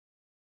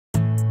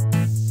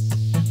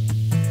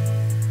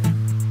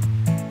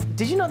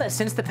Did you know that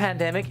since the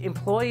pandemic,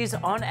 employees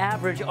on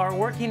average are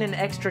working an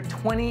extra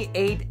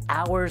 28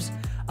 hours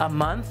a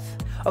month?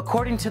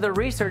 According to the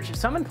research,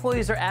 some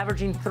employees are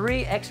averaging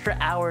 3 extra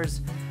hours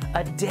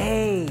a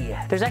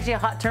day. There's actually a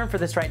hot term for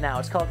this right now.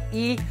 It's called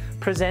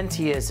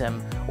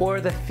e-presenteeism,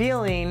 or the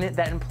feeling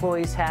that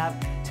employees have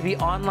to be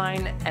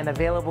online and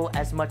available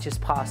as much as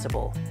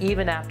possible,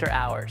 even after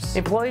hours.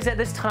 Employees at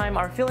this time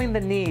are feeling the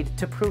need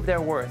to prove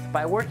their worth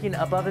by working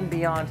above and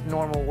beyond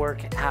normal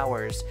work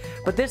hours.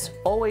 But this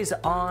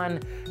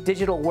always-on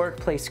digital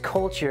workplace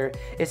culture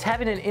is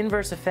having an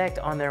inverse effect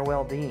on their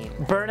well-being.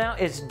 Burnout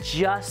is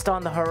just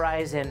on the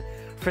horizon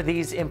for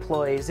these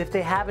employees if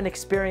they haven't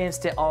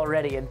experienced it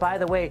already. And by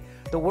the way,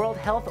 the World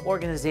Health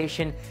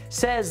Organization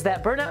says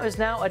that burnout is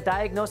now a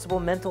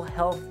diagnosable mental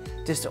health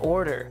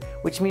disorder,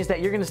 which means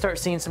that you're going to start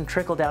seeing some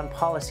trickle-down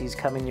policies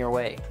coming your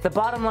way. The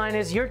bottom line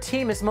is your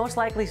team is most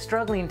likely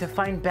struggling to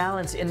find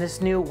balance in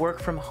this new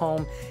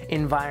work-from-home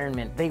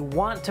environment. They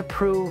want to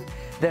prove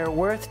their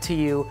worth to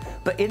you,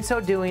 but in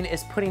so doing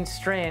is putting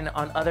strain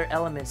on other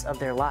elements of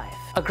their life.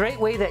 A great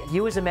way that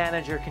you as a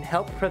manager can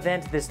help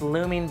prevent this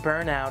looming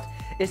burnout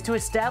is to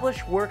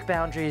establish work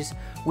boundaries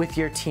with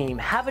your team.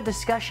 Have a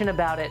discussion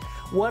about it.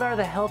 What are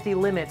the healthy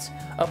limits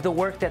of the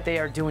work that they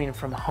are doing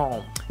from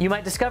home? You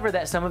might discover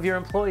that some of your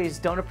employees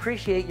don't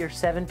appreciate your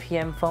 7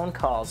 p.m. phone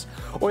calls,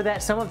 or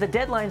that some of the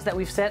deadlines that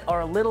we've set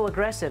are a little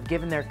aggressive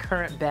given their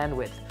current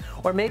bandwidth.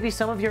 Or maybe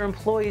some of your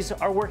employees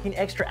are working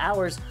extra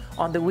hours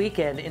on the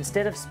weekend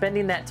instead of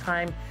spending that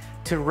time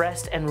to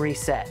rest and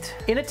reset.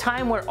 In a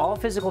time where all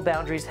physical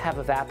boundaries have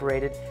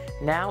evaporated,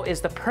 now is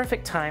the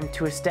perfect time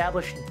to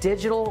establish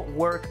digital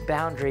work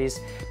boundaries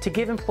to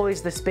give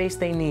employees the space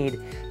they need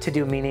to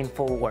do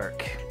meaningful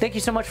work. Thank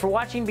you so much for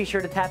watching. Be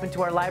sure to tap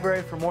into our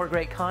library for more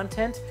great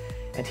content,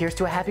 and here's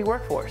to a happy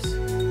workforce.